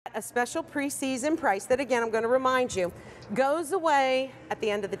a special pre-season price that, again, I'm going to remind you, goes away at the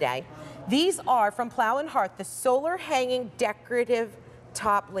end of the day. These are from Plow Hearth, the solar hanging decorative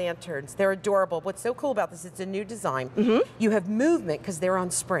top lanterns. They're adorable. What's so cool about this, it's a new design. You have movement because they're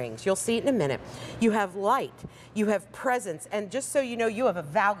on springs. You'll see it in a minute. You have light, you have presence, and just so you know, you have a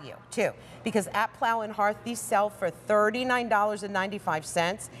value too, because at Plow Hearth, these sell for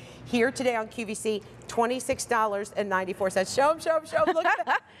 $39.95. Here today on QVC, $26.94. Show them, show them, show them. Look at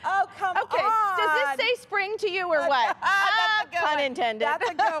that. Oh, come on. Does this say spring to you or what? Pun intended. That's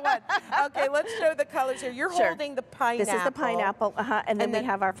a good one. Okay, let's show the colors here. You're holding the pineapple. This is the pineapple, and then we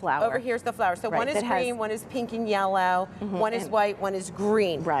have our flower. Over here's the flower. So one is green, one is pink and yellow, one is white, one is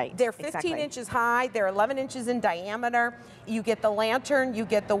green. Right. They're 15 inches high. They're 11 inches in diameter. You get the lantern. You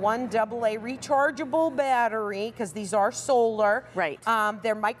get the 1 AA rechargeable battery, because these are solar. Right.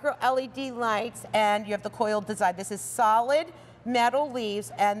 They're micro LED lights, and you have the coiled design. This is solid metal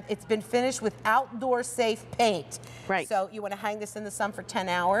leaves, and it's been finished with outdoor safe paint. Right. So you want to hang this in the sun for 10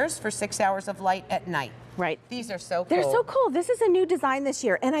 hours for 6 hours of light at night. Right. These are so cool. They're so cool. This is a new design this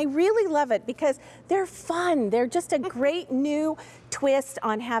year, and I really love it because they're fun. They're just a great new twist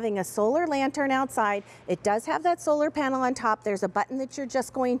on having a solar lantern outside. It does have that solar panel on top. There's a button that you're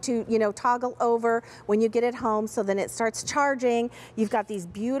just going to, you know, toggle over when you get it home, so then it starts charging. You've got these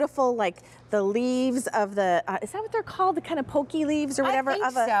beautiful, like, the leaves of the, is that what they're called? The kind of pokey leaves or whatever? I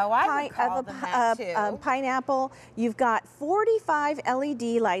think so. I would call them that too. Pineapple. You've got 45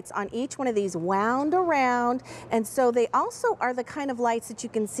 LED lights on each one of these wound around, and so they also are the kind of lights that you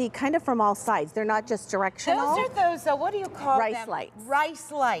can see kind of from all sides. They're not just directional. Those are those, what do you call them? Rice lights.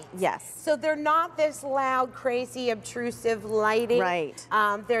 Rice lights. Yes. So they're not this loud, crazy, obtrusive lighting. Right.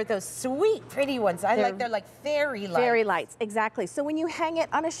 They're those sweet, pretty ones. They're like fairy lights. Fairy lights, exactly. So when you hang it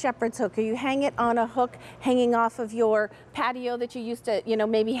on a shepherd's hook, or you hang it on a hook hanging off of your patio that you used to, you know,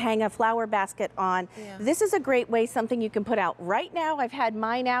 maybe hang a flower basket on, this is a great way, something you can put out right now. I've had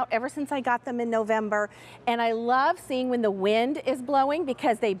mine out ever since I got them in November, and I love seeing when the wind is blowing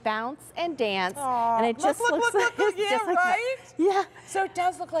because they bounce and dance. Aww. And it just looks like yeah, right? Yeah. So it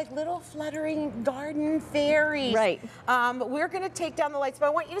does look like little fluttering garden fairies. Right. We're going to take down the lights, but I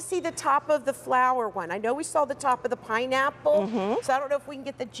want you to see the top of the flower one. I know we saw the top of the pineapple, so I don't know if we can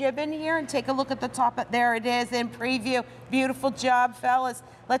get the jib in here and take a look at the top. There it is in preview. Beautiful job, fellas.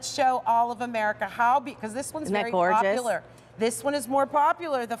 Let's show all of America how, because this one's very popular. This one is more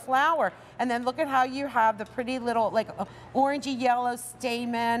popular, the flower. And then look at how you have the pretty little, like, orangey yellow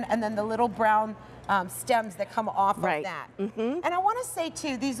stamen, and then the little brown stems that come off of that. And I want to say,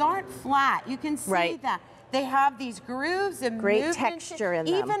 too, these aren't flat. You can see that. They have these grooves and great texture in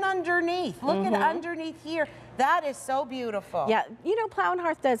them. Even underneath. Look at underneath here. That is so beautiful. Yeah, you know, Plow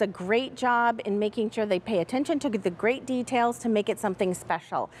Hearth does a great job in making sure they pay attention to the great details to make it something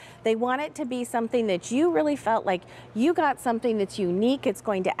special. They want it to be something that you really felt like you got something that's unique. It's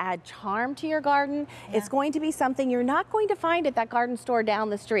going to add charm to your garden. It's going to be something you're not going to find at that garden store down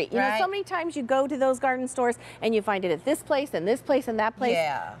the street. You know, so many times you go to those garden stores and you find it at this place and this place and that place.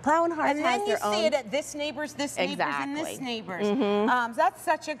 Plow Hearth has their own. And then you see it at this neighbor's, this neighbor's, and this neighbor's. That's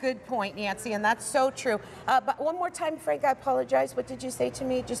such a good point, Nancy, and that's so true. But one more time, Frank, I apologize. What did you say to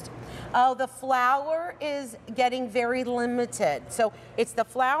me? The flower is getting very limited. So it's the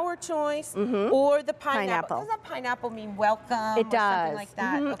flower choice or the pineapple. Does that pineapple mean welcome? It does. Something like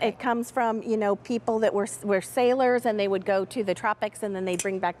that? Okay. It comes from, you know, people that were sailors, and they would go to the tropics and then they'd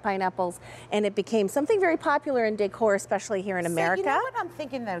bring back pineapples, and it became something very popular in decor, especially here in America. You know what I'm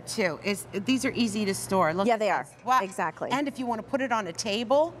thinking though too is these are easy to store. Look, they are. Wow. Exactly. And if you want to put it on a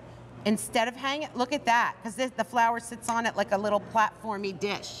table, instead of hanging it, look at that, because the flower sits on it like a little platformy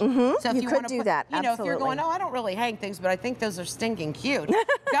dish. So if you could do that, you know, if you're going, oh, I don't really hang things, but I think those are stinking cute.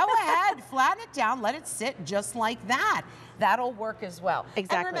 Go ahead, flatten it down, let it sit just like that. That'll work as well.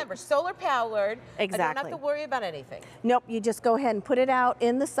 Exactly. And remember, solar powered. Exactly. I don't have to worry about anything. Nope, you just go ahead and put it out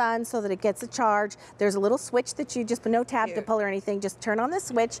in the sun so that it gets a charge. There's a little switch that you just, no tab to pull or anything, just turn on the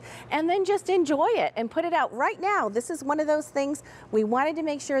switch and then just enjoy it and put it out right now. This is one of those things we wanted to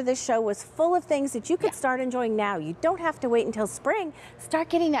make sure this show was full of things that you could start enjoying now. You don't have to wait until spring. Start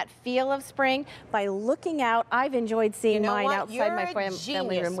getting that feel of spring by looking out. I've enjoyed seeing mine outside my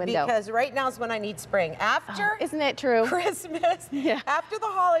family room window. Because right now is when I need spring. After isn't it true? Christmas, after the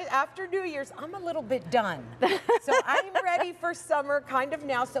holidays, after New Year's, I'm a little bit done. So I'm ready for summer kind of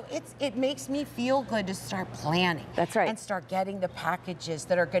now. So it makes me feel good to start planning. That's right. And start getting the packages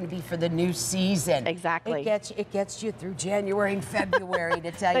that are going to be for the new season. Exactly. It gets you through January and February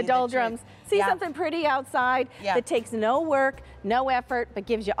to tell you the doldrums. See something pretty outside that takes no work, no effort, but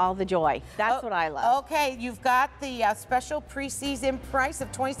gives you all the joy. That's what I love. Okay, you've got the special pre-season price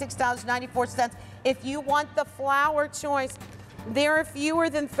of $26.94. If you want the flower choice, there are fewer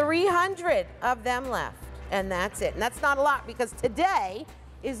than 300 of them left, and that's it. And that's not a lot because today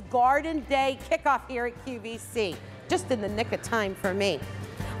is Garden Day kickoff here at QVC. Just in the nick of time for me.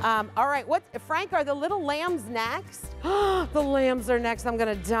 All right, Frank, are the little lambs next? The lambs are next. I'm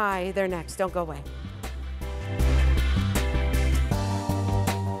gonna die. They're next. Don't go away.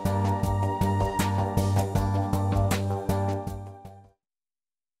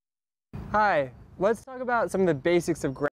 Hi, let's talk about some of the basics of